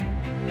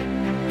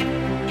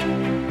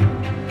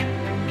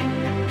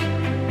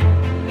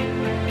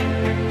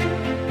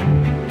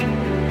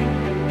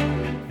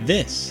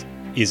This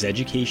is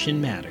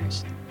Education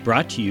Matters,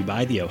 brought to you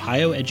by the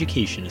Ohio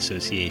Education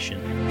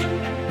Association.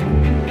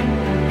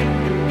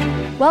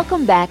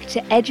 Welcome back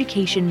to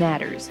Education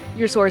Matters,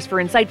 your source for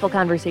insightful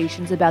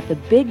conversations about the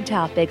big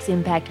topics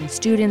impacting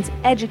students,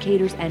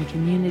 educators, and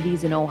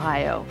communities in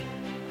Ohio.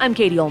 I'm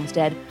Katie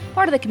Olmstead,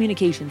 part of the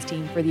communications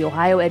team for the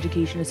Ohio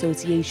Education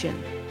Association,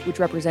 which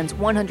represents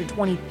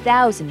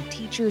 120,000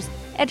 teachers,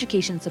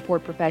 education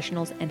support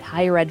professionals, and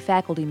higher ed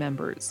faculty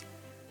members.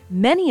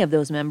 Many of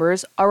those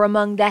members are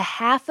among the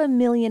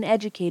 500,000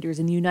 educators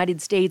in the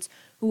United States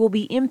who will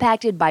be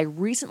impacted by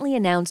recently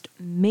announced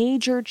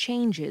major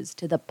changes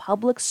to the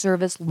Public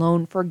Service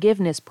Loan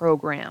Forgiveness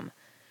Program.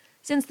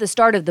 Since the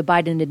start of the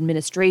Biden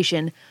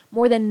administration,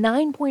 more than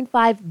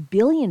 $9.5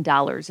 billion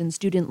in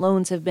student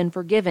loans have been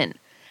forgiven.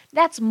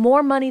 That's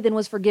more money than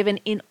was forgiven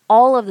in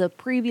all of the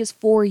previous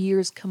 4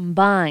 years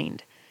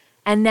combined.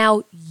 And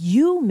now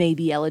you may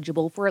be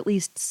eligible for at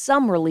least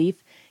some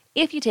relief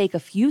if you take a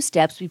few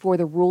steps before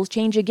the rules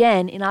change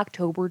again in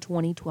October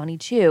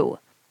 2022.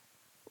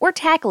 We're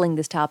tackling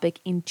this topic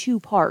in two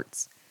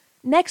parts.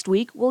 Next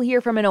week, we'll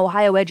hear from an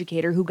Ohio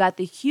educator who got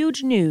the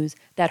huge news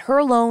that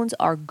her loans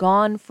are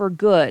gone for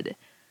good.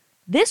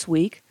 This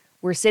week,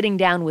 we're sitting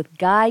down with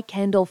Guy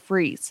Kendall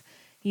Freese.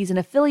 He's an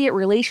affiliate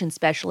relations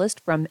specialist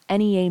from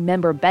NEA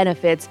Member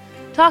Benefits,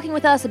 talking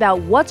with us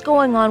about what's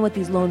going on with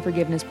these loan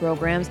forgiveness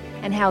programs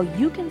and how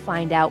you can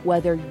find out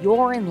whether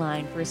you're in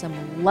line for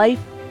some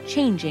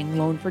life-changing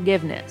loan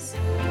forgiveness.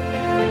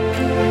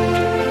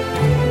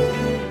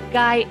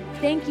 Guy,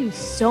 thank you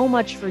so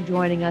much for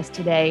joining us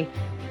today.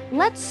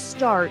 Let's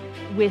start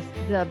with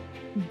the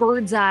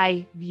bird's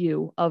eye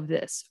view of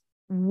this.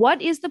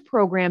 What is the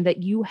program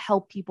that you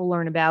help people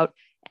learn about,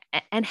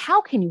 and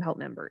how can you help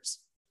members?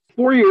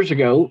 4 years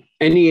ago,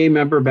 NEA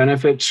Member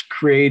Benefits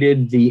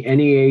created the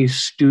NEA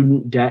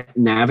Student Debt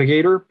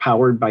Navigator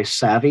powered by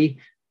Savvy.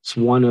 It's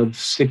one of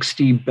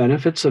 60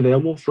 benefits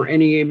available for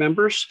NEA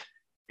members.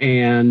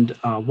 And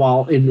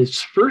while in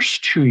its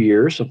first 2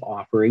 years of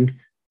offering,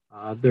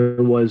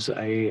 there was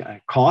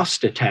a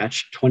cost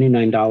attached,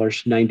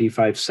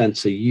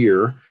 $29.95 a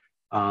year.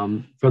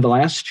 For the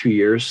last 2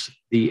 years,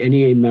 the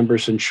NEA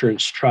Members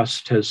Insurance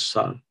Trust has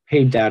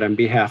paid that on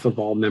behalf of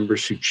all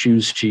members who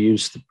choose to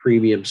use the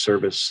premium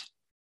service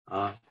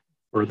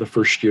for the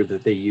first year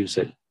that they use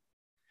it.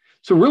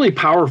 It's a really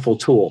powerful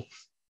tool.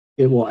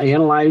 It will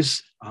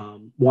analyze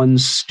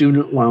one's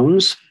student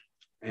loans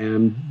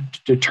and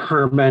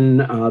determine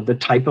the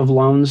type of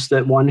loans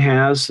that one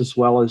has, as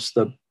well as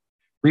the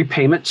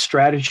repayment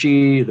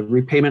strategy, the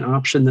repayment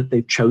option that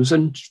they've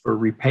chosen for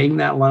repaying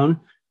that loan,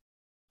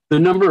 the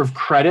number of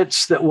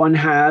credits that one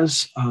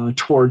has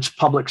towards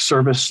public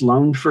service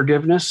loan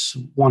forgiveness,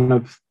 one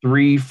of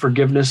 3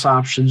 forgiveness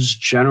options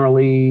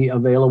generally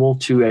available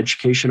to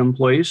education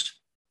employees.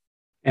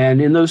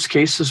 And in those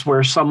cases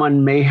where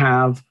someone may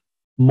have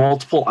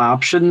multiple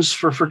options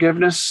for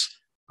forgiveness,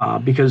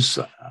 because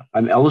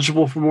I'm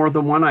eligible for more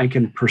than one, I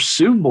can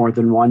pursue more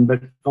than one,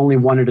 but only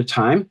one at a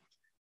time.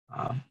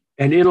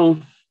 And it'll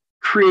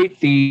create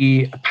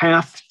the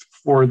path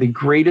for the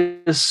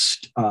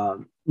greatest,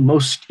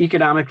 most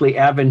economically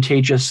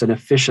advantageous and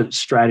efficient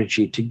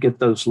strategy to get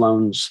those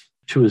loans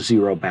to a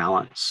zero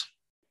balance.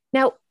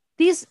 Now,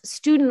 these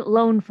student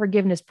loan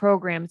forgiveness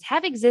programs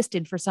have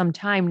existed for some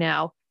time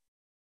now,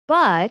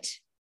 but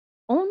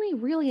only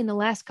really in the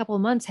last couple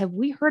of months have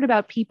we heard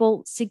about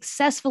people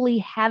successfully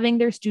having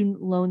their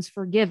student loans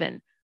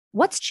forgiven.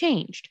 What's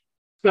changed?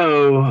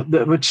 So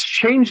what's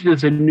changed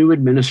is a new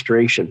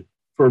administration.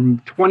 From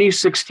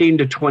 2016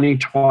 to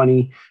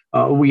 2020,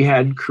 we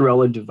had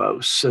Cruella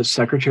DeVos as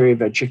Secretary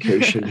of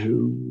Education,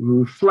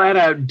 who flat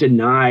out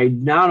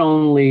denied not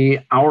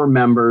only our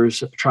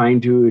members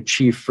trying to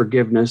achieve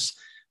forgiveness,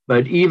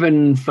 but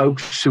even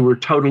folks who were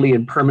totally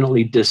and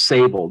permanently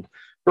disabled,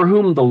 for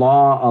whom the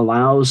law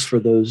allows for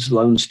those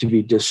loans to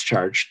be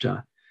discharged.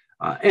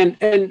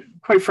 And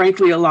quite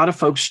frankly, a lot of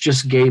folks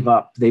just gave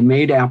up. They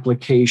made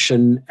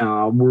application,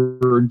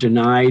 were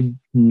denied,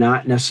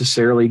 not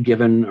necessarily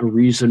given a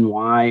reason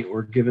why,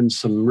 or given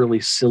some really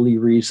silly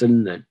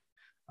reason that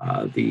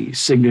the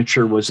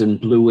signature was in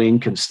blue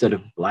ink instead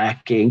of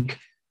black ink.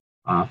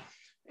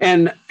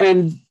 And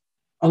in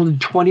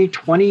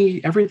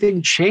 2020,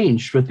 everything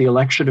changed with the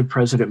election of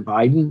President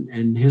Biden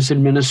and his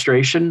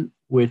administration,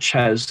 which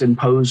has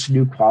imposed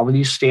new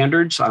quality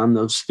standards on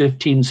those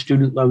 15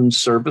 student loan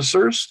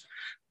servicers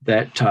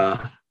that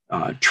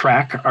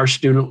track our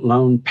student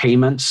loan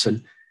payments.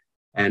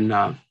 And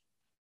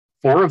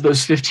 4 of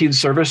those 15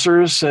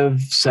 servicers have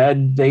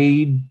said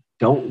they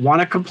don't want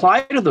to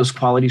comply to those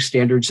quality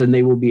standards, and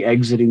they will be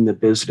exiting the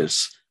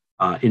business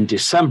in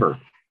December.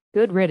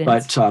 Good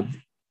riddance. But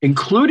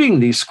including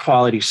these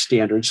quality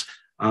standards,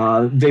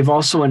 they've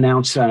also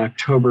announced on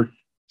October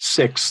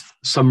 6th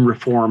some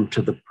reform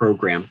to the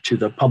program, to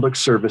the Public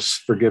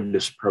Service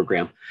Forgiveness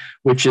Program,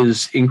 which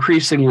is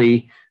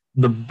increasingly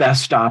the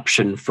best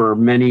option for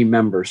many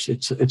members.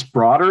 It's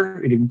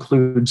broader. It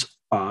includes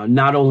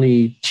not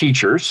only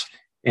teachers,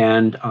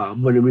 and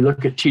when we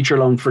look at teacher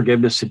loan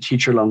forgiveness and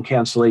teacher loan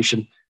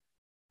cancellation,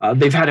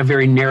 They've had a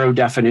very narrow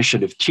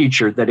definition of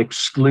teacher that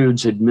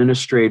excludes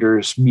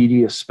administrators,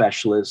 media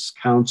specialists,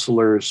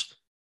 counselors,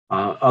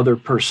 other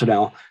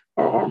personnel.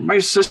 Or my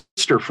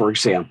sister, for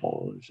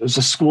example, as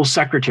a school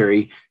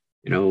secretary,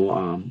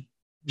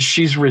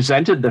 she's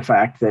resented the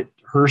fact that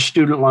her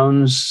student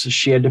loans,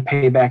 she had to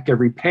pay back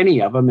every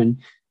penny of them. And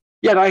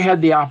yet I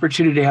had the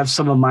opportunity to have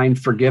some of mine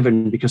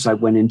forgiven because I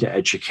went into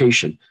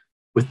education.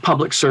 With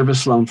public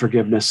service loan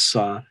forgiveness,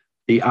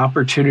 the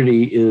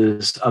opportunity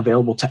is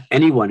available to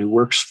anyone who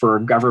works for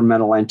a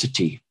governmental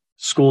entity,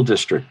 school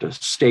district, a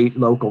state,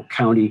 local,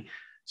 county,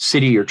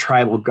 city, or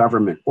tribal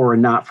government, or a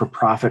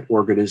not-for-profit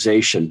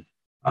organization,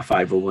 a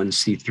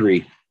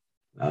 501c3.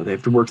 They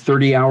have to work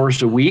 30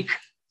 hours a week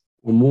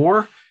or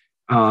more,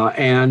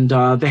 and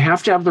they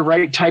have to have the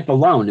right type of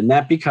loan, and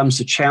that becomes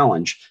a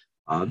challenge.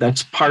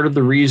 That's part of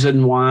the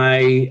reason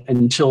why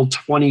until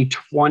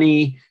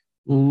 2020,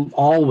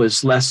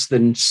 always less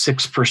than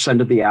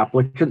 6% of the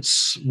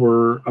applicants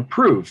were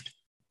approved.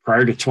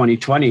 Prior to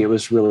 2020, it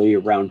was really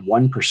around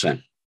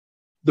 1%.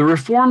 The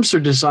reforms are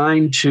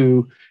designed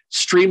to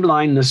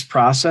streamline this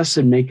process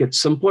and make it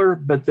simpler,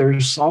 but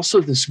there's also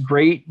this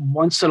great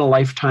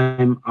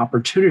once-in-a-lifetime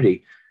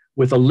opportunity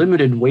with a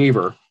limited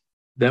waiver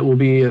that will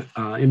be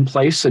in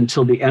place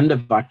until the end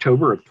of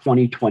October of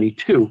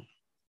 2022,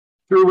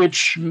 through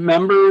which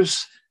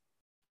members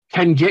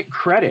can get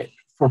credit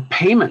for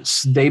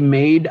payments they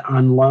made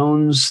on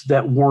loans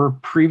that were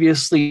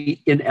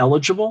previously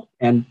ineligible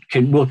and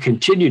will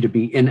continue to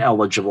be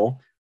ineligible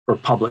for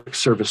public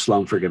service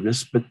loan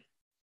forgiveness, but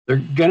they're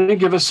going to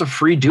give us a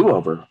free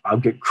do-over. I'll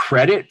get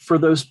credit for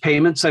those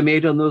payments I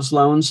made on those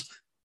loans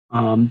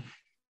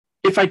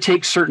if I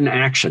take certain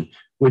action,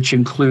 which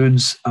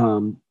includes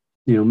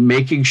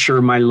making sure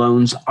my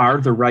loans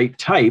are the right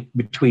type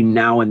between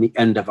now and the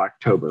end of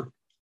October.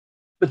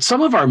 But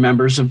some of our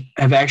members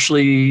have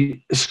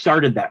actually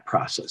started that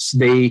process.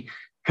 They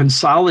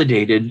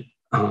consolidated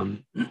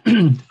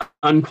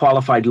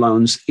unqualified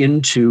loans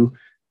into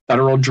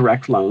federal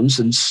direct loans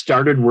and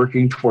started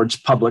working towards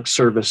public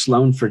service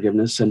loan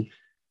forgiveness. And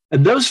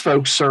those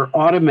folks are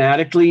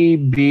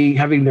automatically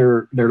having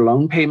their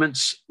loan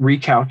payments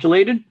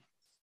recalculated.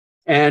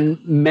 And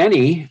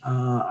many,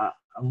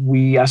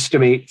 we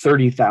estimate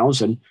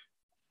 30,000,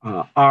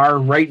 are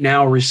right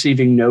now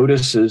receiving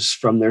notices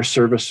from their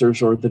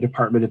servicers or the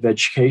Department of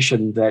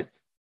Education that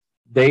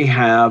they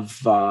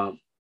have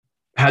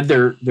had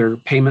their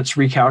payments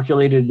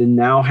recalculated and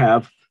now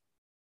have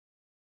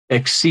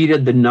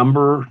exceeded the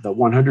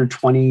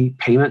 120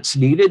 payments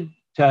needed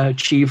to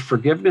achieve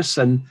forgiveness,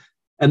 and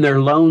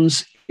their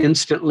loans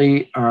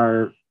instantly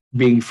are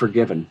being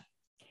forgiven.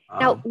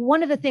 Now,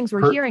 one of the things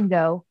we're hearing,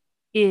 though,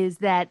 is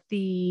that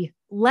the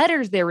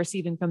letters they're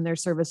receiving from their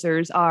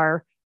servicers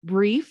are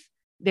brief.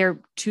 They're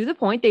to the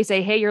point. They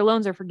say, hey, your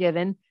loans are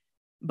forgiven,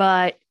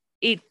 but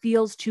it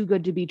feels too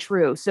good to be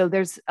true. So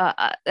there's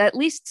at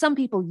least some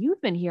people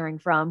you've been hearing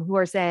from who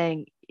are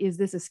saying, is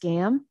this a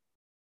scam?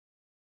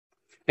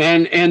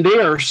 And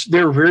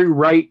they're very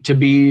right to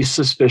be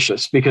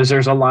suspicious because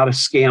there's a lot of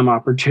scam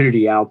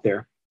opportunity out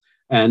there.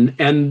 And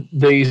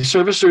the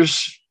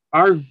servicers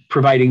are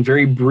providing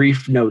very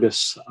brief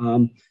notice.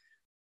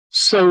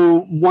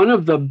 So one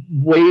of the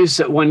ways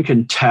that one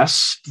can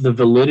test the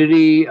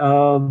validity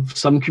of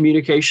some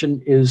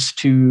communication is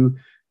to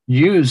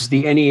use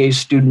the NEA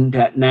Student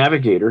Debt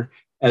Navigator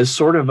as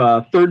sort of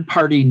a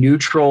third-party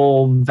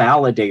neutral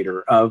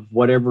validator of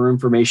whatever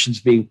information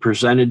is being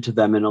presented to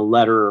them in a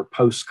letter or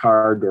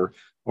postcard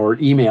or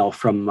email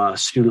from a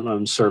student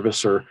loan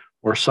servicer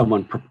or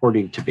someone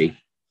purporting to be.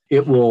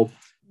 It will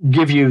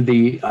give you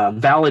the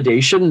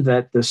validation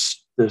that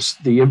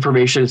the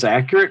information is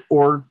accurate,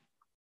 or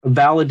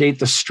validate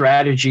the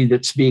strategy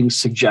that's being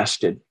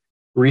suggested.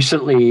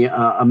 Recently,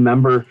 a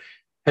member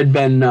had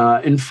been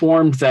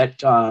informed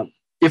that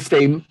if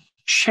they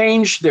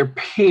change their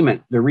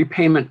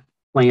repayment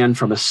plan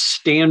from a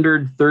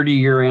standard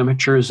 30-year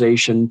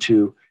amortization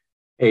to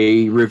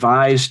a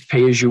revised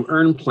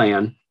pay-as-you-earn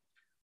plan,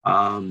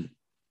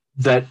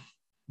 that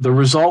the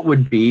result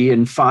would be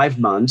in 5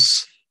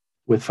 months,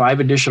 with 5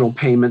 additional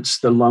payments,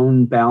 the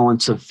loan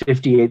balance of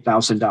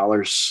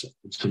 $58,000,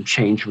 some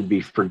change would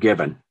be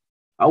forgiven.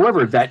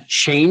 However, that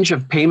change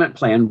of payment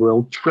plan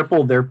will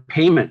triple their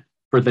payment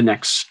for the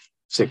next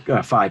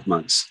 5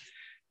 months.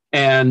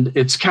 And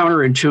it's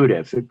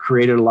counterintuitive. It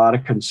created a lot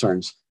of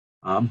concerns.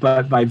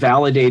 But by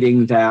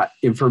validating that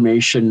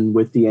information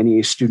with the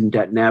NEA Student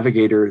Debt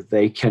Navigator,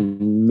 they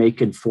can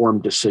make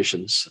informed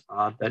decisions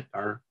that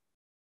are,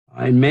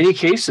 in many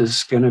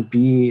cases, going to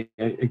be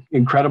an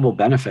incredible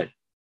benefit.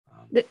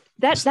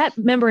 That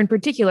member in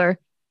particular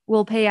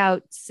will pay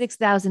out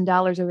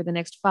 $6,000 over the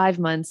next 5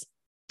 months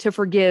to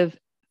forgive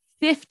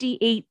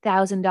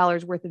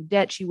 $58,000 worth of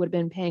debt she would have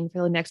been paying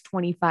for the next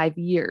 25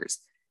 years.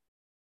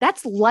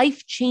 That's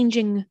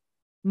life-changing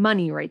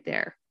money right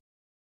there.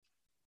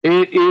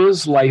 It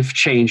is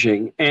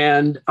life-changing.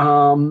 And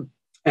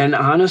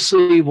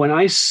honestly, when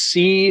I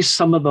see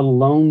some of the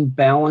loan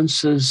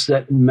balances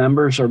that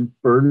members are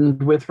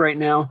burdened with right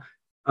now,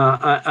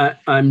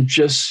 I'm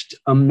just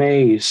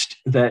amazed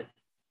that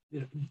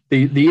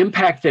the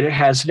impact that it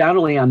has not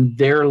only on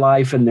their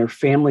life and their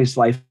family's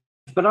life,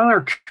 but on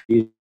our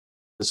community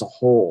as a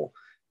whole.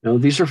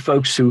 These are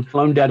folks who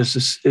loan debt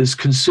is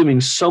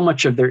consuming so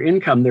much of their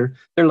income. They're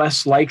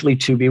less likely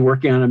to be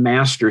working on a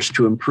master's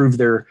to improve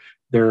their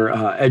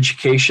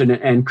education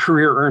and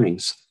career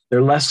earnings.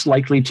 They're less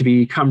likely to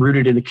become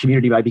rooted in the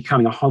community by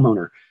becoming a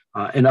homeowner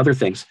and other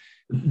things.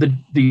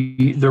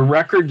 The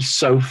record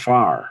so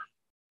far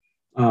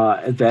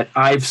that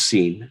I've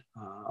seen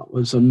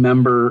was a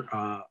member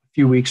a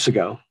few weeks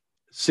ago,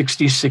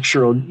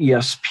 66-year-old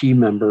ESP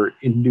member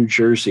in New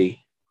Jersey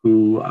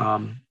who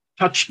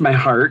touched my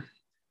heart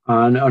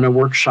on a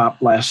workshop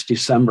last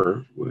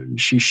December when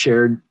she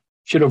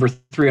had over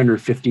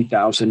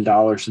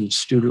 $350,000 in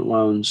student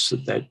loans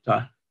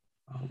that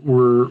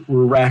were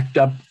racked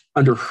up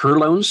under her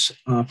loans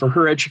for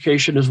her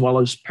education, as well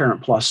as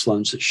Parent Plus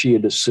loans that she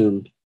had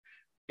assumed.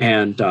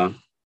 And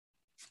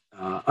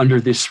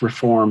under this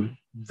reform,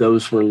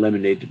 those were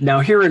eliminated. Now,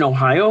 here in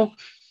Ohio,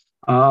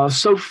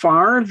 so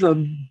far,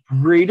 the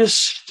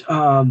greatest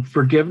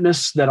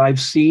forgiveness that I've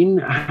seen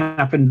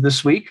happened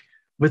this week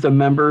with a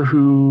member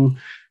who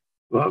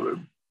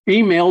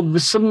emailed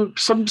with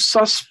some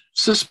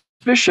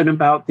suspicion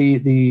about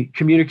the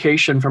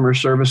communication from her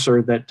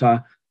servicer that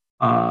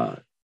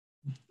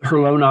her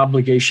loan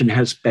obligation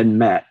has been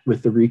met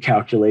with the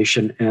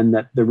recalculation and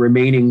that the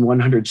remaining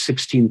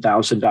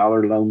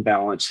 $116,000 loan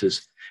balance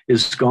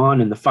is gone.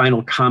 And the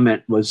final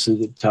comment was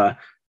that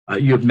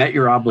you have met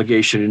your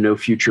obligation and no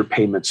future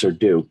payments are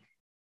due.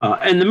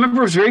 And the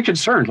member was very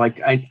concerned.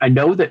 Like, I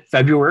know that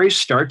February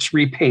starts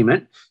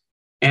repayment,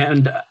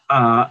 and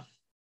I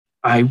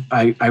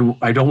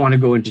don't want to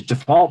go into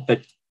default,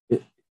 but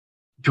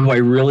do I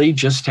really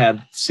just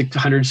have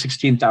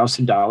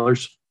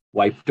 $616,000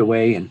 wiped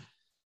away? And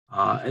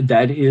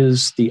that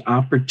is the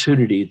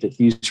opportunity that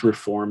these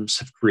reforms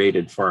have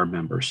created for our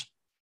members.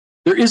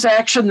 There is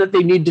action that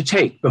they need to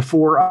take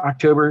before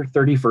October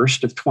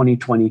 31st of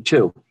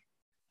 2022.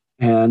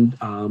 And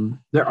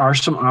there are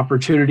some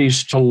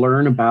opportunities to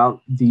learn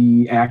about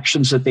the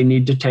actions that they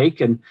need to take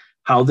and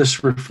how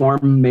this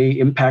reform may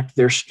impact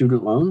their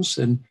student loans.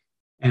 And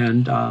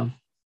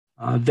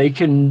they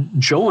can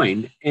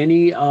join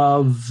any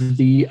of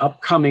the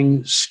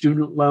upcoming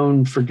student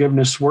loan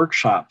forgiveness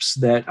workshops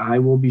that I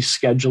will be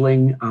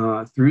scheduling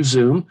through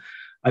Zoom.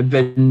 I've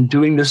been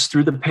doing this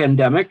through the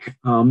pandemic.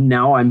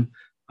 Now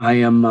I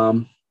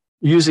am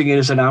using it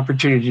as an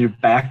opportunity to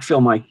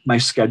backfill my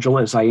schedule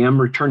as I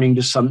am returning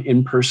to some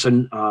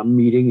in-person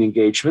meeting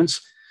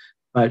engagements.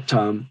 But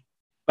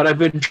I've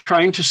been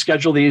trying to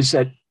schedule these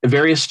at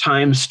various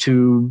times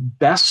to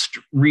best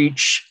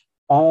reach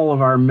all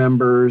of our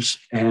members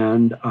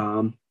and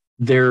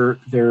their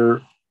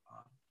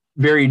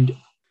varied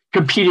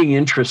competing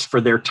interests for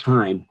their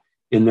time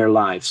in their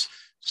lives.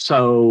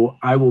 So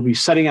I will be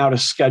setting out a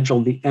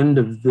schedule the end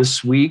of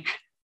this week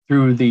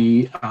through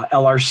the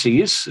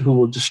LRCs, who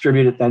will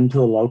distribute it then to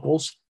the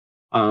locals.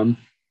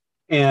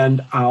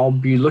 And I'll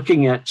be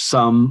looking at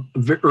some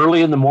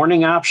early in the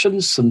morning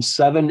options, some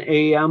 7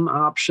 a.m.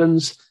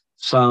 options,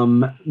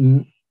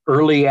 some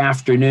early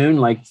afternoon,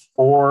 like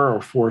 4 or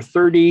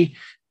 4:30,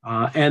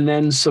 and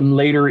then some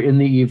later in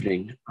the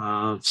evening,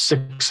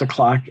 6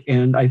 o'clock.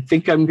 And I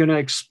think I'm going to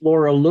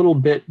explore a little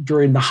bit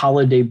during the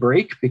holiday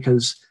break,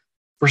 because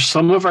for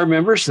some of our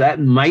members, that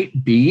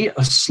might be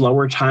a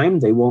slower time.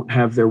 They won't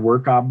have their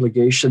work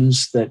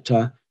obligations that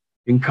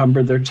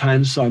encumber their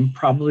time. So I'm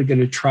probably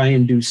going to try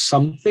and do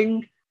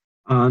something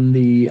on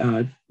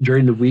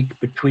during the week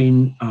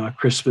between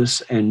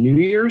Christmas and New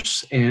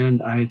Year's.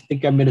 And I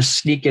think I'm going to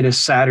sneak in a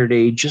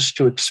Saturday just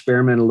to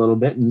experiment a little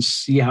bit and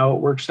see how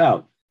it works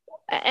out.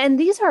 And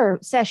these are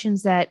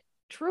sessions that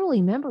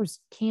truly members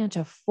can't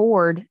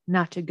afford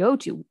not to go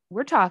to.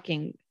 We're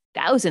talking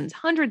thousands,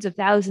 hundreds of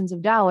thousands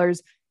of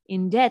dollars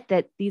in debt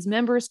that these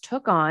members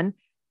took on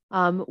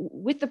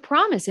with the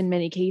promise in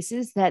many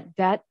cases that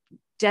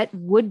debt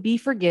would be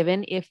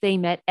forgiven if they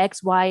met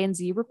X, Y, and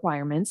Z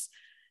requirements.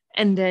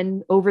 And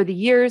then over the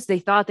years, they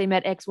thought they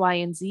met X, Y,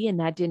 and Z,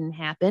 and that didn't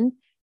happen.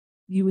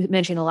 You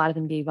mentioned a lot of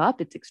them gave up.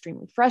 It's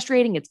extremely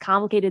frustrating. It's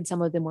complicated.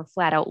 Some of them were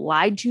flat out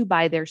lied to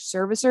by their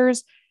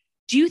servicers.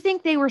 Do you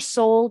think they were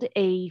sold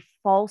a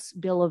false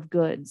bill of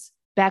goods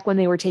back when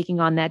they were taking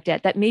on that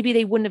debt, that maybe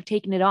they wouldn't have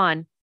taken it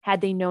on had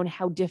they known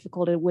how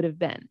difficult it would have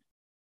been?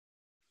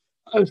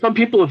 Some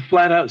people have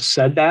flat out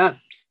said that.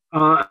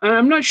 And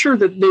I'm not sure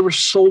that they were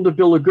sold a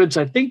bill of goods.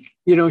 I think,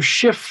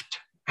 shift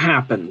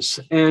happens.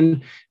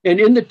 And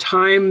in the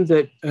time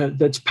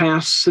that's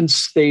passed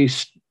since they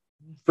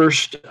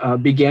first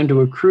began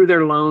to accrue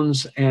their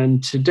loans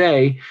and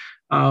today,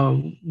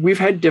 we've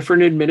had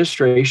different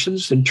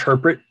administrations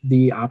interpret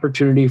the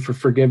opportunity for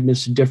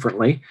forgiveness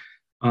differently.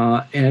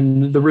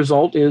 And the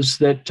result is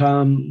that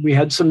we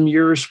had some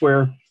years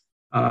where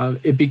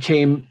it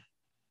became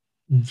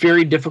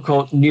very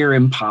difficult, near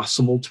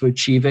impossible to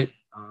achieve it.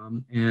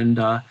 And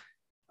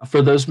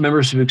for those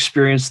members who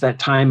experienced that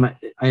time,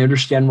 I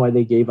understand why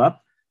they gave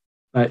up.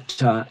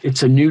 But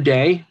it's a new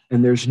day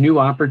and there's new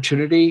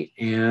opportunity.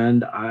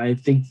 And I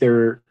think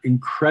they're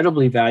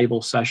incredibly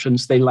valuable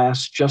sessions. They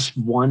last just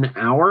 1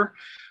 hour.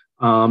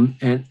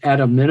 And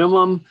at a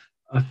minimum,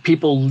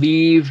 people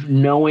leave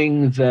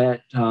knowing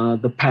that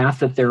the path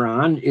that they're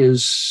on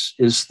is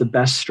the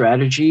best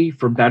strategy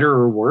for better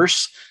or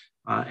worse.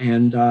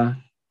 And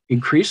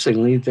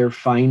increasingly, they're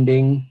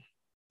finding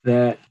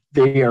that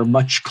they are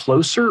much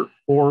closer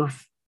or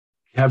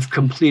have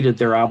completed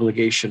their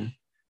obligation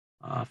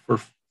for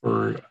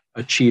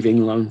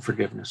achieving loan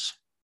forgiveness.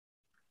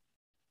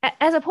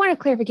 As a point of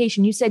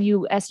clarification, you said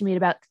you estimate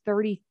about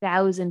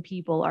 30,000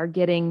 people are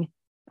getting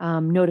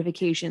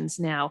notifications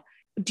now.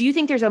 Do you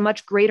think there's a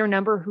much greater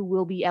number who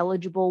will be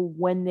eligible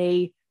when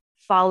they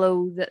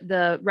follow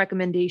the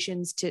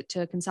recommendations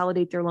to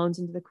consolidate their loans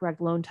into the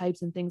correct loan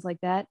types and things like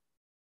that?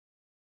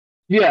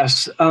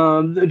 Yes.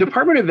 The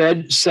Department of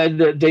Ed said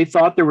that they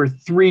thought there were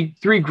three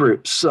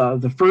groups.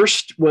 The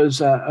first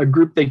was a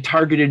group they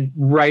targeted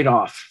right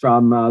off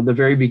from the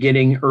very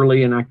beginning,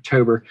 early in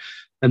October.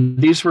 And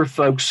these were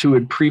folks who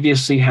had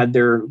previously had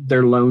their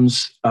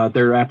loans,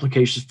 their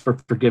applications for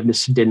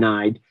forgiveness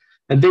denied.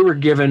 And they were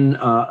given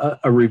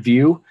a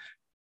review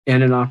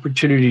and an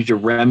opportunity to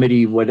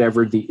remedy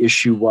whatever the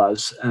issue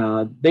was.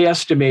 They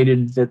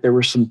estimated that there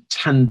were some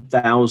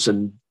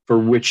 10,000 for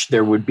which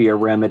there would be a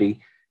remedy.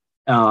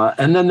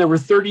 And then there were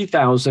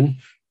 30,000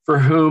 for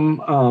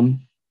whom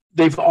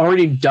they've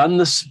already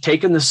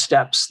taken the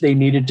steps they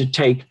needed to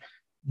take,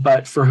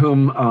 but for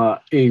whom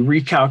a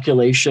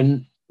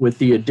recalculation with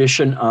the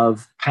addition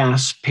of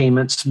past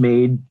payments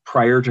made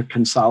prior to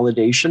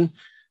consolidation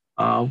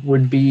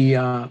would be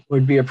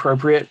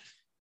appropriate.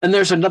 And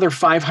there's another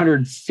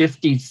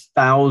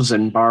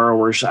 550,000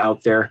 borrowers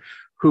out there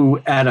who,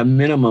 at a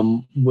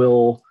minimum,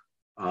 will,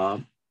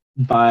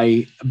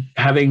 by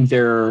having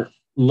their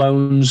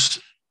loan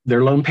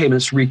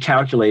payments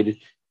recalculated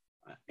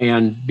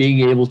and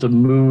being able to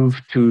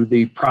move to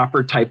the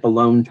proper type of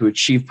loan to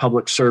achieve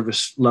public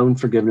service loan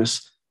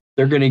forgiveness,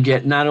 they're going to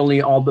get not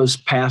only all those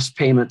past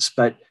payments,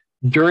 but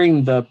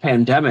during the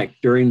pandemic,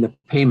 during the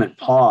payment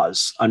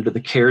pause under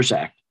the CARES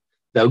Act,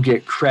 they'll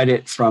get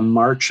credit from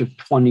March of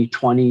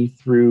 2020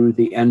 through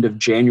the end of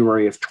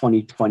January of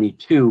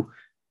 2022.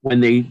 When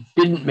they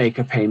didn't make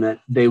a payment,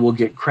 they will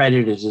get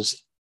credited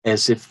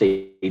as if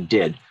they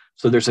did.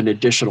 So there's an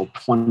additional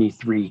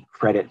 23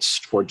 credits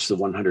towards the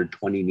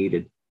 120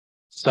 needed.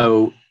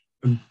 So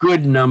a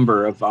good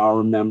number of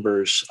our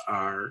members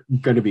are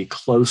going to be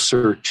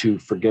closer to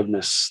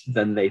forgiveness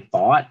than they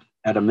thought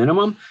at a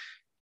minimum.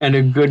 And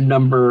a good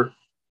number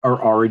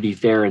are already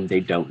there and they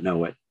don't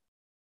know it.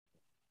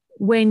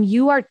 When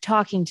you are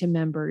talking to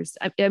members,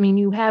 I mean,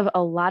 you have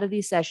a lot of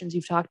these sessions,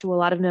 you've talked to a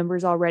lot of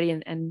members already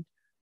and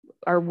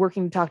are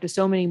working to talk to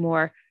so many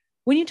more.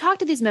 When you talk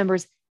to these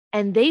members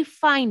and they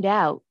find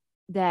out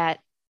that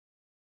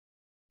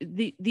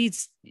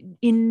these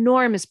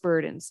enormous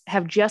burdens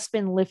have just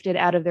been lifted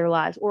out of their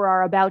lives or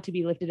are about to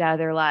be lifted out of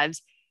their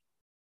lives,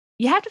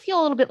 you have to feel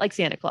a little bit like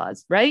Santa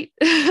Claus, right?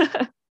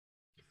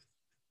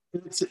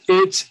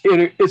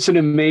 It's an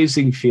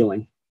amazing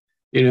feeling.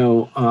 You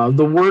know,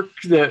 the work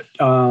that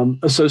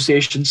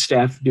association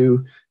staff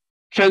do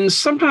can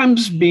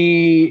sometimes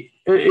be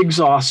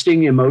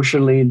exhausting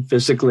emotionally and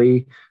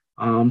physically.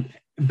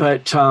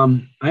 But I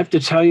have to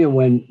tell you,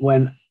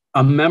 when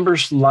a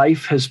member's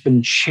life has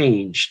been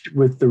changed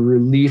with the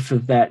relief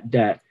of that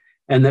debt,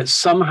 and that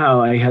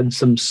somehow I had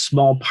some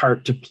small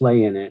part to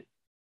play in it,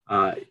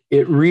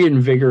 it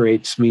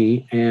reinvigorates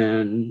me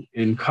and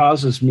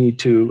causes me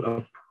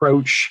to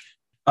approach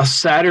a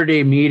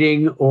Saturday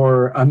meeting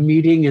or a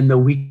meeting in the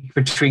week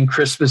between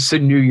Christmas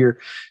and New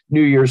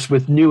Year's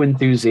with new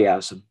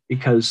enthusiasm,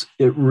 because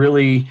it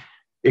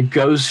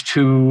goes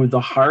to the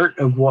heart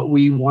of what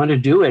we want to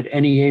do at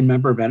NEA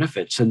Member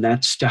Benefits, and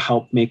that's to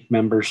help make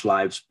members'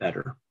 lives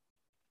better.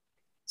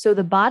 So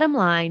the bottom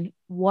line,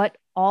 what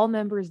all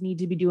members need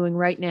to be doing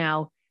right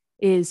now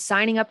is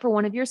signing up for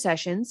one of your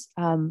sessions.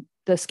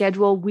 The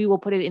schedule, we will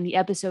put it in the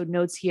episode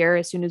notes here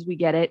as soon as we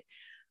get it.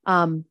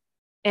 And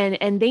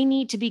they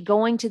need to be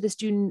going to the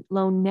Student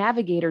Loan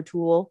Navigator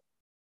tool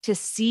to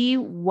see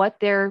what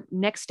their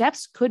next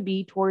steps could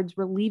be towards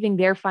relieving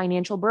their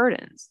financial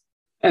burdens.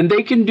 And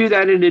they can do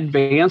that in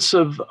advance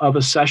of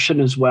a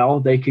session as well.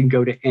 They can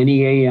go to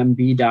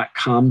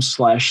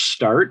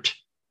neamb.com/start.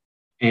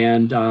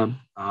 And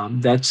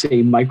that's a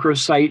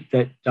microsite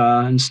that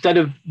instead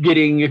of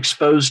getting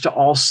exposed to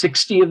all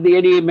 60 of the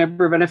NEA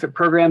member benefit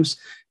programs,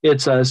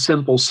 it's a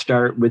simple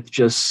start with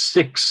just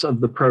 6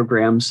 of the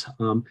programs.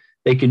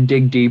 They can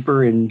dig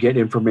deeper and get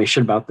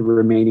information about the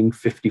remaining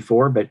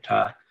 54, but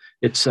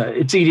it's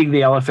eating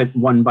the elephant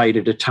one bite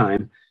at a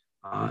time.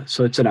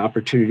 So it's an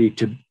opportunity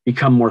to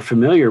become more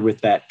familiar with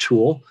that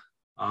tool.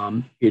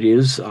 It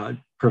is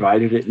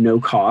provided at no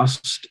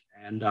cost,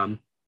 and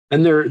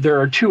there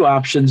are 2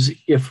 options.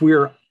 If we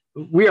are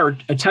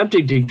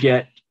attempting to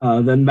get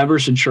the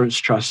Members Insurance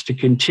Trust to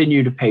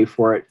continue to pay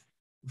for it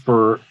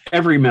for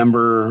every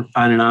member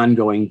on an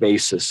ongoing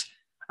basis.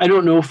 I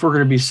don't know if we're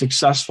going to be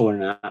successful or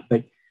not,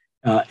 but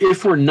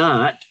If we're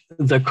not,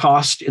 the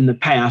cost in the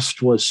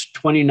past was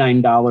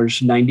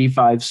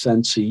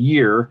 $29.95 a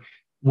year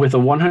with a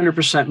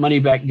 100% money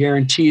back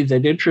guarantee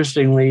that,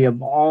 interestingly,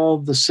 of all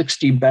the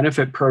 60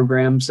 benefit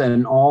programs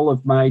and all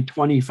of my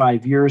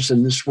 25 years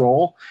in this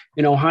role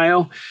in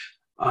Ohio,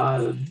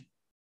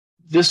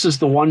 this is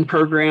the one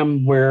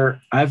program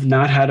where I've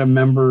not had a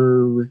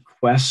member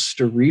request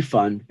a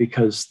refund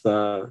because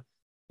the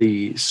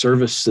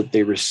service that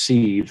they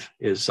receive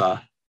is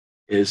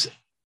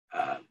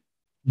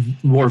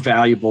more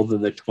valuable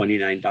than the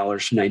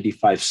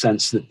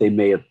 $29.95 that they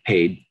may have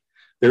paid.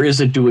 There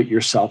is a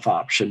do-it-yourself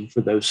option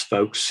for those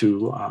folks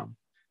who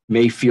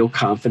may feel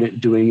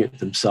confident doing it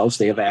themselves.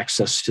 They have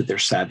access to their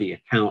Savvy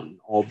account and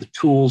all the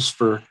tools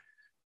for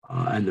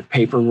and the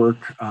paperwork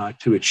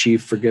to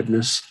achieve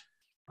forgiveness.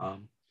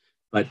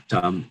 But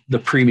the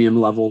premium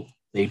level,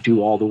 they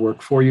do all the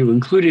work for you,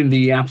 including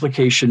the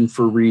application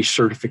for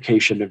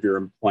recertification of your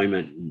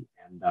employment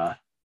and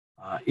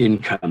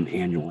income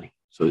annually.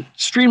 So it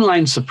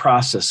streamlines the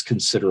process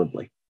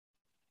considerably.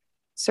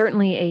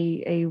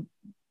 Certainly a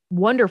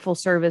wonderful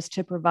service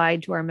to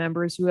provide to our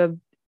members who have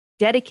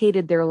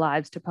dedicated their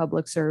lives to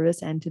public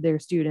service and to their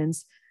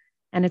students.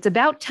 And it's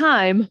about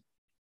time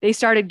they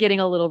started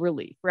getting a little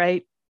relief,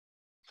 right?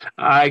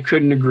 I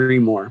couldn't agree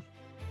more.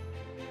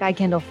 Guy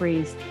Kendall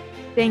Freeze,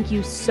 thank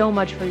you so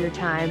much for your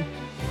time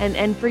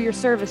and for your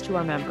service to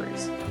our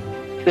members.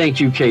 Thank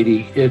you,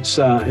 Katie. It's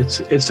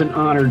an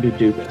honor to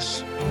do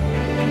this.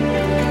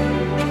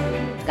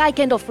 Guy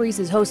Kendall Freeze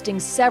is hosting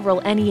several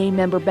NEA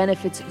member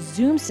benefits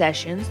Zoom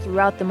sessions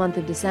throughout the month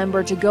of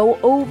December to go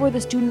over the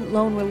student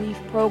loan relief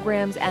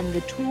programs and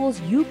the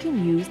tools you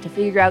can use to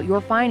figure out your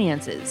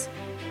finances.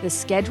 The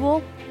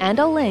schedule and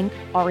a link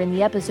are in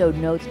the episode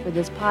notes for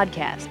this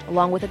podcast,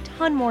 along with a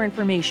ton more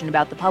information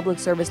about the Public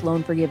Service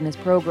Loan Forgiveness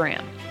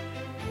Program.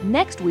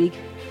 Next week,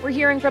 we're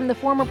hearing from the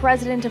former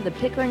president of the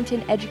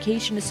Pickerington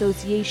Education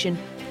Association,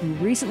 who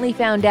recently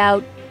found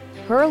out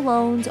her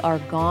loans are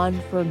gone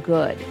for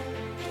good.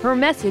 Her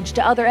message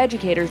to other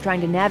educators trying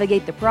to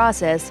navigate the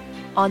process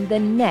on the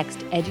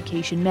next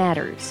Education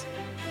Matters.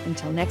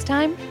 Until next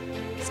time,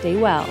 stay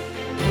well.